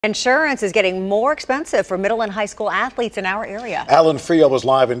Insurance is getting more expensive for middle and high school athletes in our area. Alan Frio was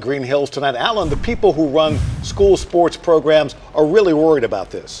live in Green Hills tonight. Alan, the people who run school sports programs are really worried about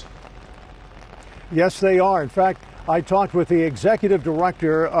this. Yes, they are. In fact, I talked with the executive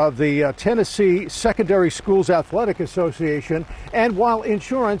director of the Tennessee Secondary Schools Athletic Association. And while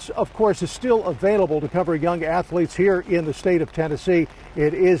insurance, of course, is still available to cover young athletes here in the state of Tennessee,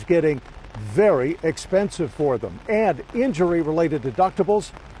 it is getting very expensive for them. And injury-related deductibles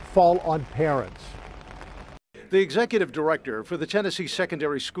fall on parents. The executive director for the Tennessee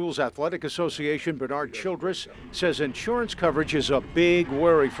Secondary Schools Athletic Association, Bernard Childress, says insurance coverage is a big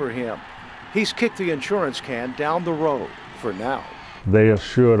worry for him. He's kicked the insurance can down the road for now. They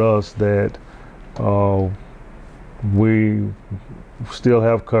assured us that we still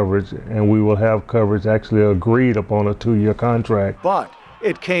have coverage, and we will have coverage actually agreed upon a 2-year contract. But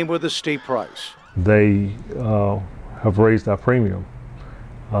it came with a steep price. They have raised our premium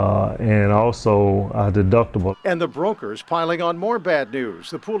and also our deductible. And the brokers piling on more bad news.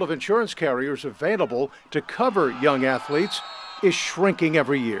 The pool of insurance carriers available to cover young athletes is shrinking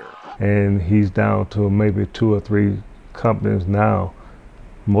every year. And he's down to maybe 2 or 3 companies now.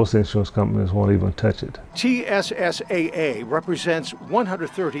 Most insurance companies won't even touch it. TSSAA represents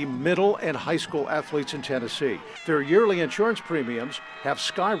 130 middle and high school athletes in Tennessee. Their yearly insurance premiums have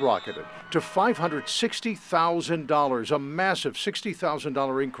skyrocketed to $560,000, a massive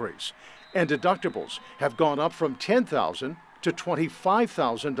 $60,000 increase. And deductibles have gone up from $10,000 to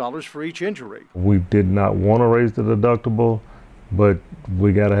 $25,000 for each injury. We did not want to raise the deductible, but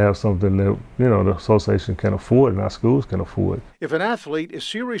we got to have something that, the association can afford and our schools can afford. If an athlete is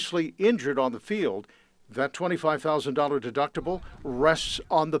seriously injured on the field, that $25,000 deductible rests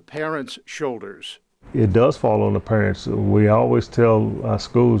on the parents' shoulders. It does fall on the parents. We always tell our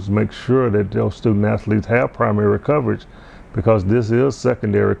schools to make sure that those student athletes have primary coverage, because this is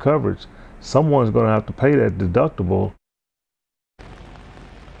secondary coverage. Someone's going to have to pay that deductible.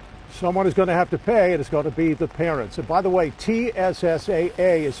 Someone is going to have to pay, and it's going to be the parents. And by the way, TSSAA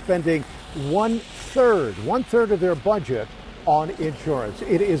is spending one third of their budget on insurance.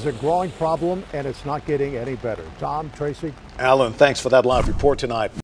 It is a growing problem, and it's not getting any better. Tom, Tracy? Alan, thanks for that live report tonight.